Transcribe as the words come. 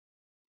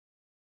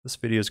This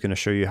video is going to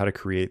show you how to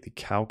create the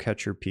cow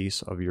catcher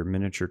piece of your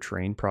miniature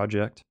train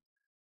project.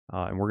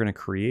 And we're going to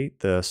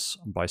create this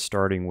by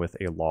starting with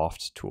a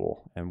loft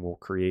tool. And we'll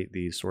create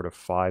these sort of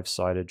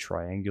 5-sided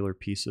triangular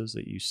pieces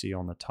that you see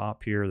on the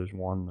top here. There's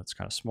one that's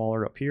kind of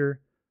smaller up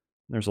here.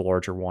 And there's a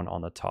larger one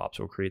on the top.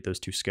 So we'll create those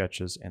two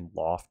sketches in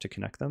loft to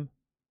connect them.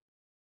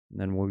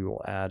 And then we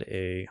will add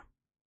a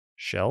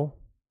shell.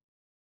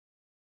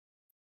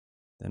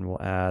 Then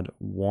we'll add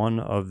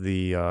one of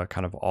the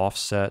kind of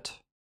offset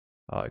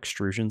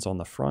extrusions on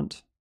the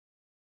front,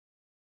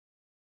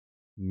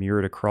 mirror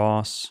it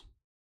across,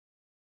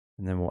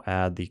 and then we'll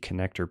add the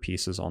connector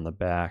pieces on the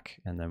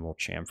back, and then we'll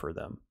chamfer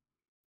them.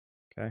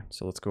 Okay,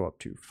 so let's go up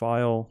to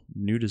File,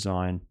 New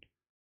Design,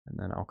 and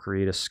then I'll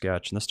create a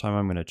sketch, and this time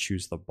I'm going to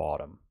choose the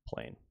bottom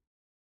plane.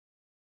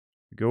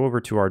 Go over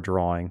to our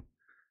drawing.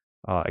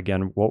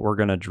 Again, what we're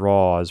going to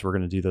draw is we're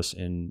going to do this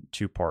in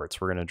two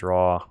parts. We're going to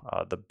draw,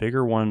 the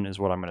bigger one is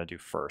what I'm going to do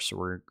first. So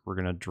we're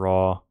going to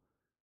draw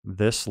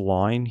this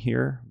line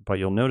here, but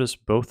you'll notice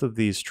both of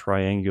these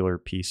triangular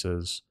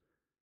pieces,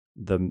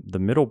 the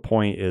middle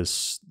point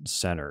is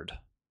centered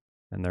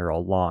and they're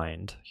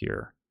aligned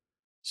here.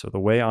 So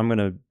the way I'm going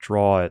to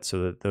draw it so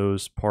that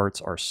those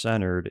parts are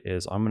centered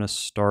is I'm going to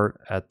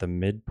start at the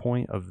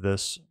midpoint of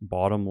this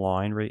bottom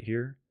line right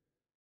here.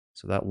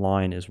 So that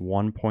line is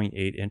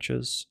 1.8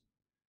 inches.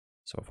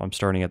 So if I'm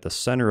starting at the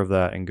center of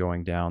that and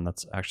going down,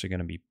 that's actually going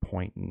to be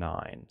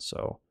 0.9.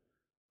 So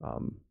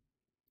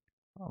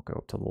I'll go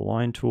up to the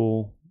line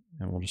tool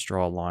and we'll just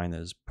draw a line that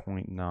is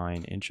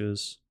 0.9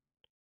 inches.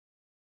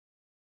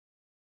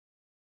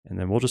 And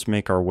then we'll just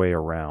make our way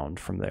around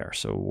from there.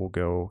 So we'll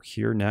go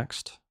here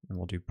next and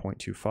we'll do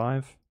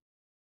 0.25.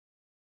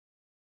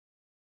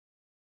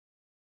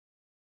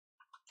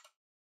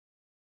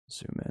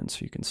 Zoom in so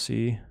you can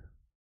see.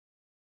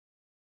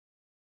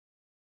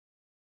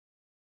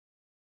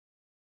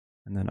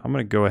 And then I'm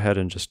going to go ahead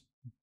and just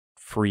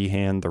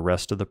freehand the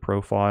rest of the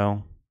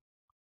profile.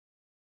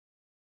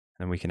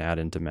 And we can add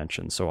in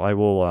dimensions. So I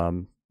will,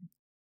 I'm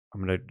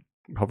going to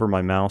hover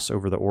my mouse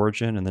over the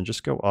origin and then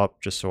just go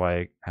up just so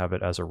I have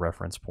it as a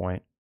reference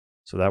point.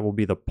 So that will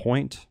be the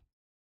point.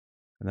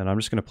 And then I'm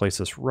just going to place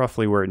this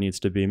roughly where it needs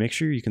to be. Make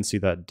sure you can see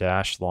that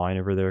dashed line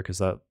over there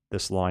because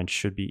this line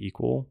should be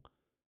equal,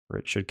 or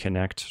it should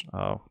connect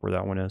where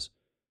that one is.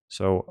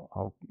 So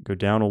I'll go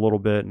down a little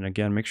bit, and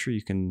again, make sure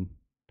you can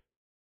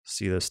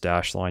see this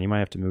dashed line. You might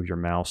have to move your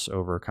mouse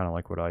over, kind of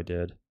like what I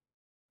did.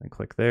 And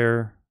click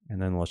there, and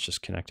then let's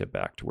just connect it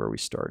back to where we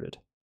started.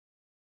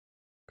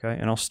 Okay,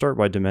 and I'll start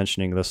by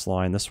dimensioning this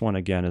line. This one,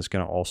 again, is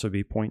going to also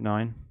be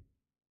 0.9.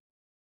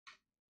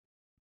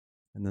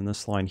 And then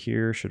this line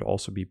here should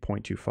also be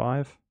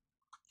 0.25.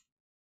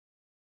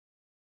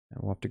 And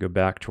we'll have to go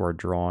back to our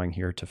drawing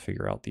here to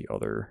figure out the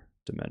other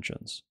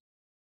dimensions.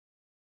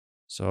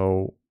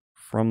 So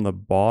from the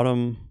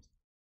bottom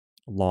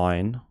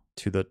line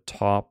to the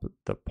top,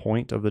 the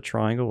point of the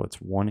triangle,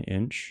 it's 1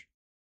 inch.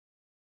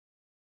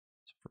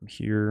 So from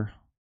here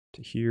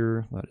to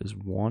here, that is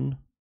 1.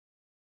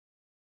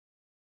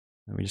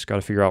 And we just got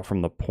to figure out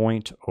from the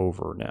point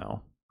over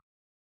now.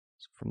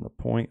 So from the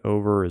point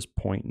over is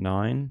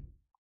 0.9.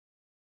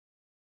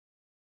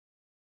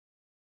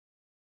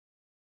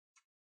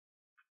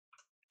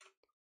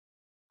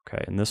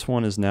 Okay, and this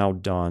one is now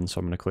done, so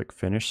I'm going to click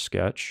Finish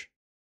Sketch.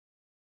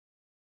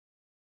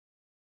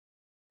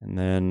 And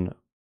then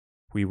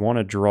we want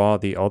to draw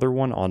the other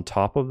one on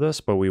top of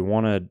this, but we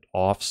want to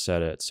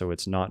offset it so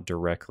it's not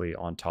directly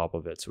on top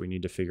of it. So we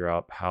need to figure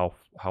out how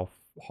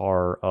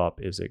far up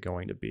is it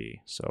going to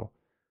be. So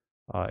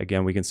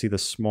again, we can see the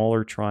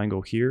smaller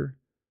triangle here,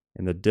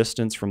 and the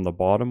distance from the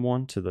bottom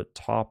one to the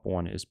top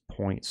one is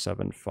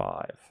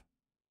 0.75.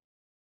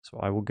 So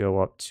I will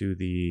go up to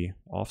the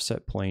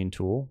Offset Plane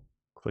tool,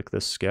 click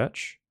this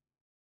sketch,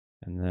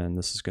 and then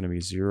this is going to be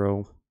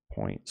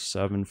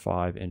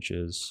 0.75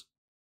 inches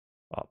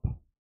up.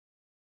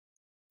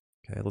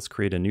 Okay, let's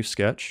create a new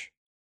sketch,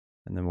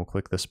 and then we'll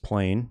click this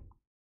plane.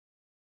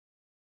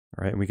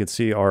 All right, and we can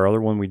see our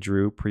other one we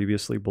drew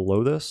previously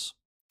below this.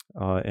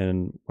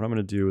 And what I'm going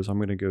to do is I'm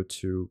going to go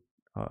to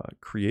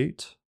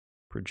Create,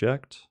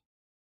 Project,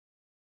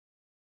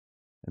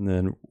 and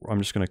then I'm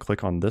just going to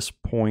click on this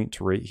point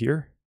right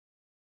here,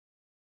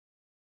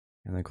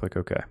 and then click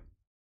OK.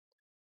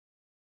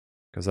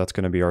 Because that's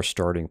going to be our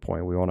starting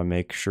point. We want to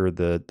make sure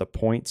that the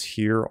points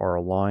here are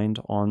aligned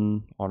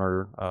on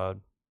our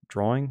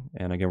drawing.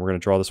 And again, we're going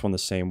to draw this one the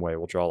same way.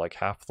 We'll draw like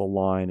half the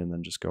line and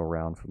then just go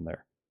around from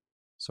there.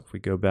 So if we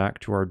go back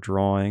to our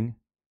drawing,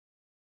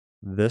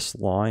 this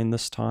line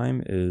this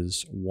time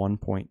is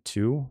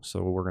 1.2.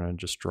 So we're going to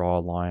just draw a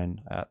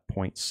line at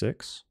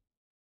 0.6.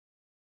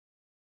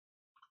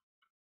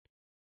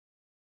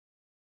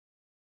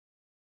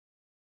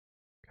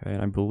 Okay,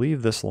 and I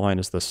believe this line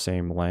is the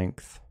same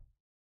length.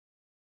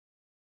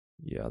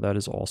 Yeah, that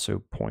is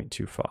also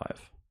 0.25.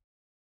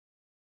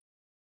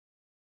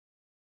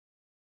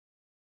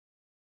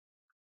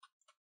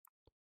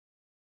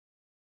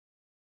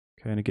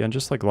 Okay, and again,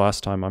 just like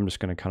last time, I'm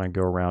just going to kind of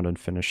go around and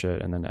finish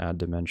it and then add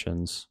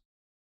dimensions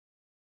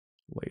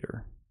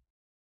later.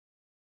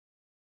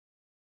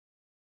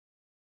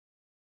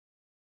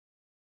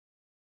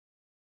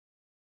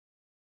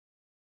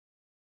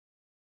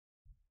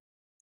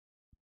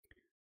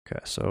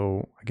 Okay,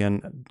 so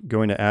again,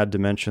 going to add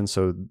dimension.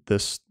 So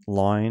this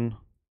line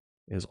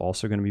is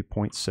also going to be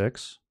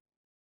 0.6.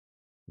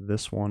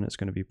 This one is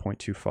going to be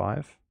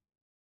 0.25.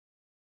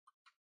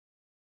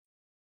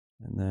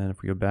 And then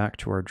if we go back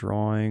to our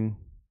drawing,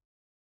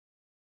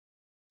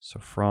 so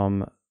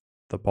from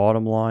the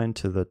bottom line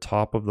to the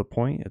top of the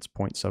point, it's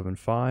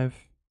 0.75.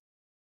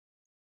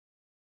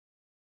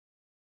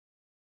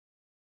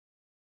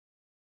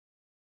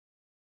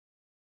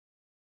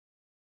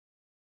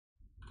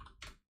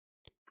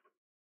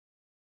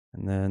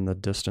 And then the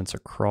distance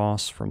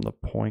across from the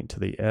point to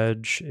the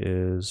edge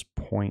is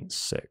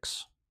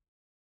 0.6.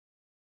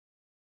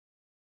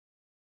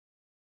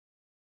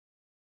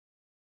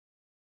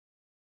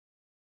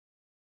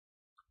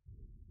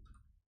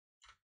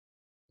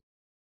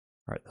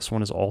 All right, this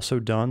one is also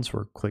done, so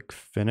we'll click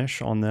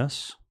Finish on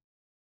this.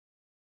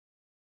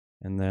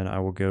 And then I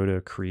will go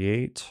to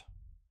Create,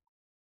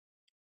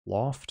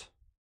 Loft,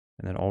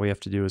 and then all we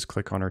have to do is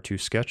click on our two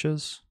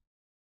sketches,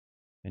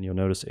 and you'll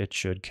notice it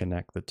should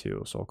connect the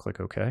two. So I'll click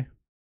OK.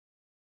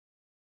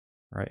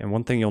 All right, and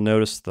one thing you'll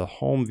notice, the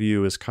home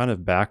view is kind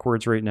of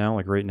backwards right now.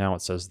 Like right now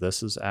it says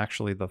this is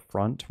actually the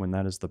front when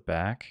that is the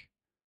back.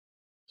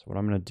 So what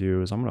I'm going to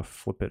do is I'm going to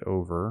flip it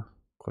over,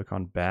 click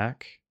on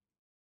back,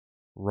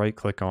 right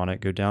click on it,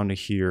 go down to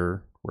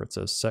here where it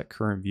says set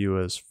current view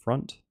as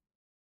front.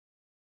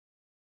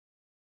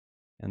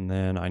 And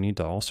then I need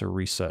to also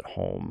reset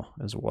home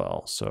as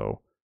well.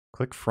 So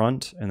click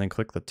front and then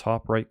click the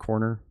top right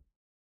corner,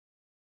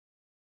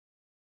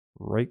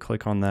 right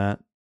click on that,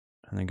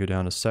 and then go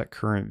down to set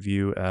current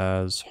view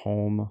as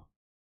home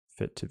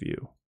fit to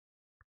view.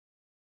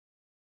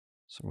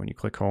 So when you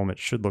click home, it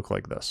should look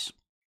like this.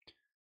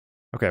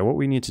 Okay, what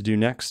we need to do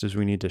next is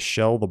we need to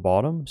shell the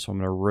bottom. So I'm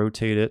going to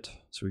rotate it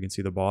so we can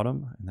see the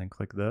bottom, and then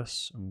click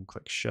this and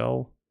click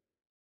shell.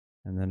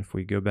 And then if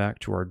we go back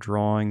to our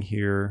drawing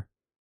here,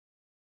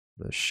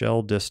 the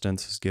shell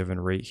distance is given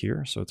right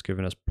here. So it's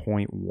given as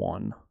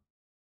 0.1.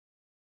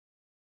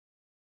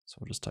 So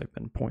we'll just type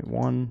in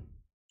 0.1,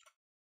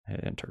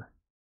 hit enter.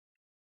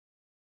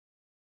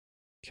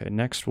 Okay,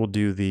 next we'll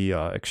do the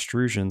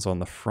extrusions on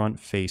the front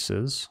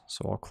faces.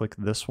 So I'll click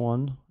this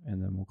one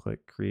and then we'll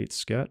click create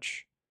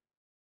sketch.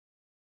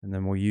 And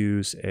then we'll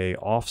use a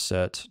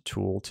offset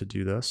tool to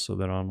do this. So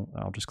then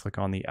I'll just click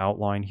on the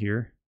outline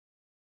here.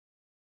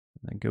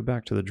 And then go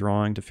back to the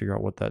drawing to figure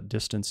out what that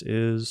distance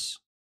is.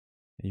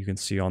 And you can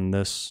see on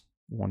this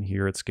one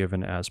here, it's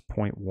given as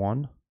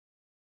 0.1.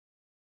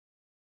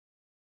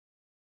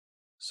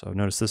 So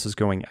notice this is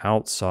going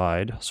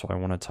outside. So I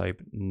want to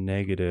type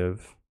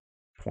negative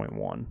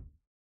 0.1.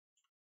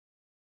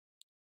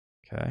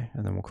 Okay,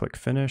 and then we'll click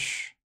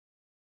finish.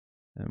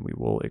 And we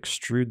will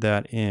extrude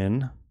that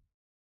in.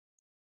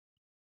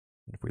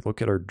 If we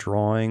look at our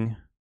drawing,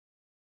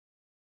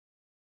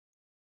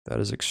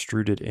 that is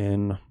extruded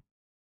in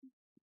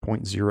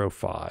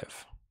 0.05.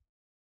 If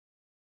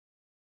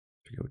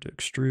we go to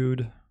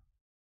extrude,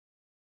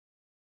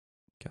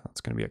 okay, that's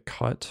going to be a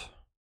cut.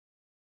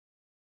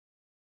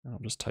 I'll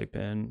just type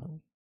in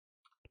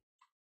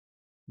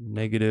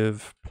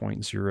negative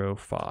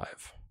 0.05.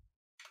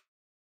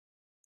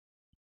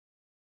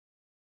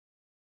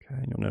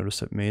 Okay, you'll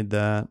notice it made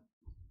that.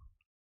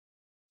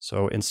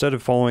 So instead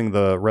of following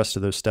the rest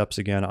of those steps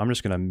again, I'm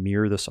just going to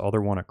mirror this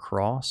other one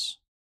across.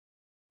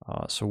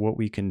 So what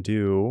we can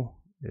do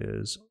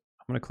is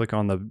I'm going to click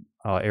on the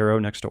arrow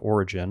next to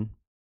origin.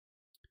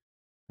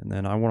 And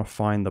then I want to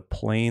find the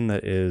plane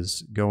that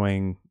is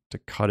going to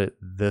cut it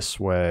this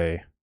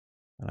way.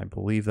 And I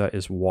believe that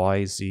is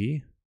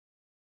YZ.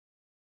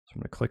 So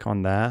I'm going to click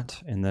on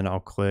that, and then I'll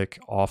click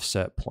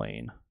offset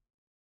plane.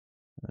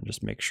 And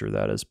just make sure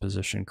that is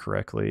positioned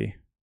correctly,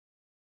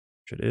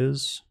 which it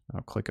is.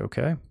 I'll click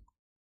OK.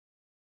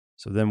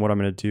 So then what I'm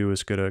going to do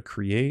is go to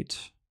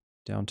create,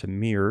 down to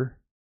mirror.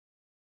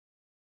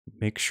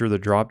 Make sure the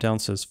drop down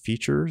says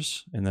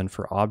features, and then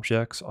for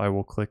objects, I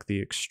will click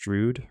the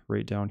extrude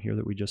right down here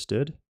that we just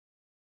did.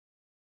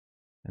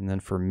 And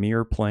then for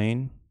mirror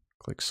plane,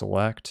 click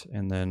select,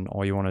 and then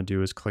all you want to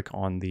do is click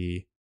on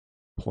the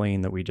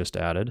plane that we just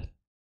added.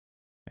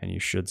 And you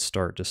should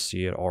start to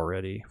see it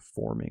already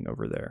forming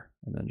over there.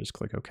 And then just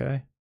click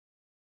OK.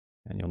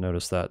 And you'll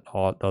notice that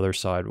the other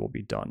side will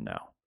be done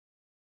now.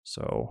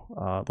 So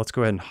let's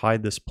go ahead and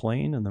hide this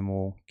plane, and then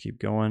we'll keep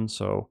going.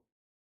 So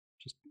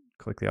just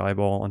click the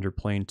eyeball under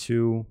plane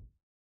 2,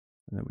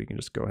 and then we can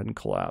just go ahead and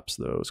collapse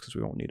those because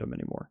we won't need them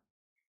anymore.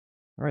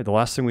 All right, the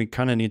last thing we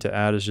kind of need to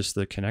add is just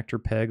the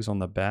connector pegs on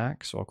the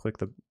back. So I'll click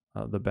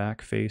the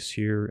back face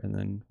here, and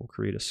then we'll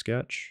create a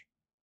sketch.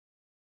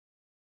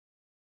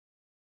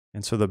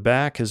 And so the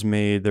back is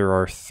made, there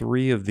are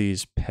 3 of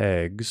these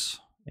pegs,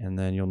 and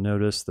then you'll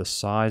notice the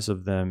size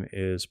of them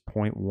is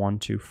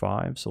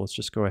 0.125. So let's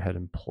just go ahead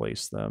and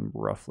place them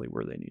roughly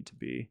where they need to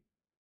be.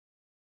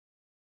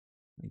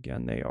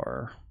 Again, they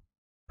are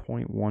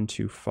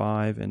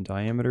 0.125 in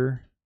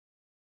diameter.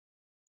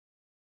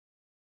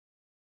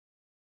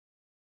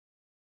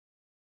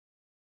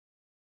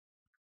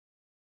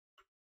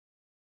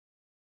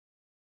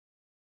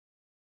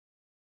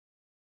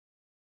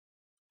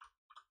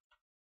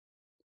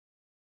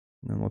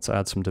 And then let's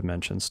add some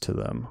dimensions to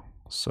them.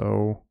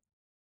 So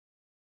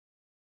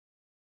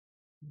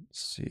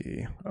let's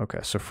see. Okay,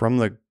 so from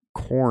the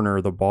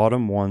corner, the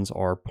bottom ones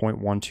are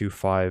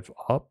 0.125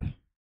 up,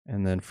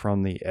 and then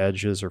from the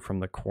edges or from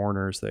the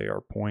corners, they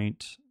are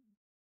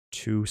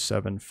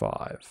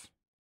 0.275.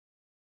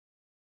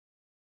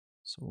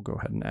 So we'll go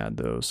ahead and add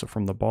those. So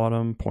from the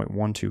bottom,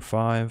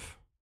 0.125.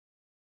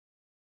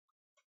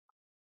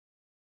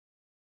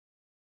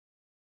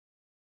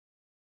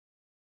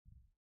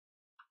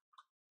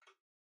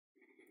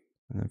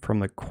 And then from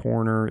the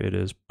corner, it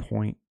is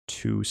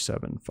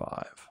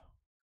 0.275.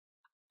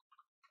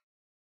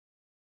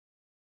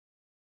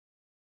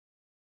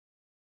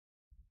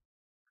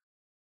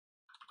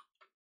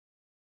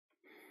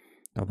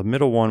 Now the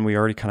middle one we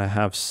already kind of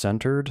have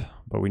centered,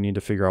 but we need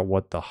to figure out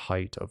what the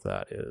height of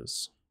that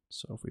is.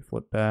 So if we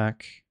flip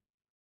back,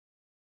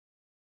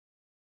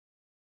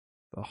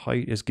 the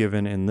height is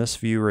given in this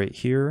view right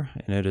here,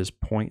 and it is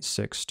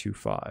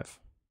 0.625.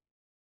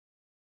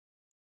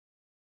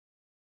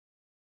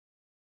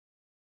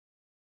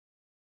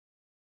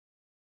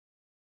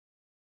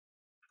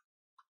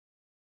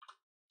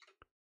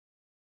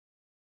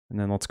 And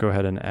then let's go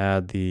ahead and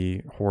add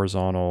the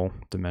horizontal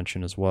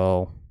dimension as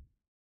well,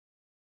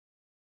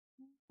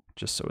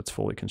 just so it's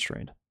fully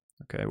constrained.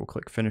 Okay, we'll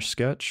click Finish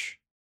Sketch.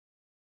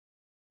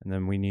 And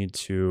then we need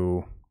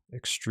to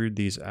extrude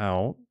these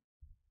out.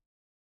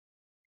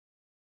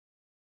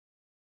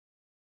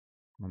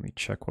 Let me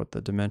check what the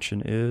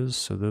dimension is.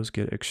 So those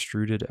get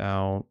extruded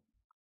out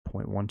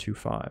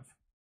 0.125.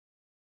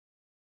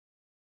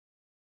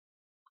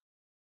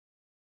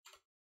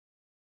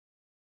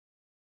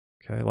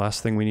 Okay,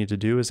 last thing we need to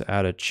do is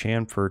add a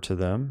chamfer to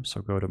them.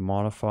 So go to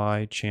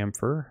Modify,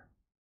 Chamfer.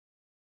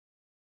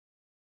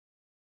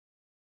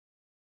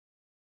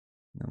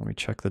 And let me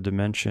check the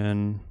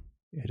dimension.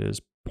 It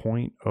is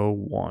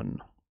 0.01.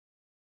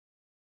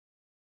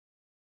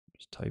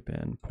 Just type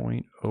in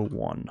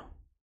 0.01.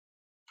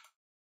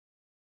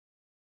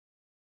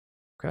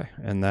 Okay,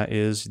 and that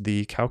is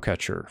the cow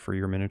catcher for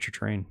your miniature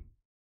train.